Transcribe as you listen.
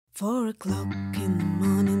4 o'clock in the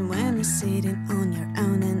morning when you're sitting on your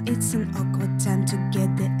own, and it's an awkward time to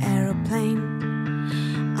get the aeroplane.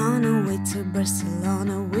 On a way to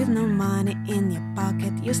Barcelona with no money in your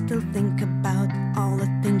pocket, you still think about all the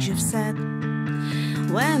things you've said.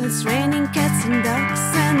 When it's raining cats and dogs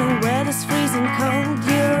and the weather's freezing cold,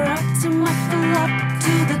 you're up to muffle up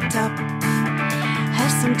to the top.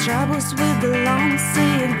 Have some troubles with the lawn,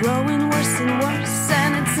 see it growing worse and worse,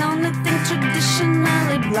 and it's only thing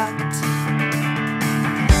traditionally black.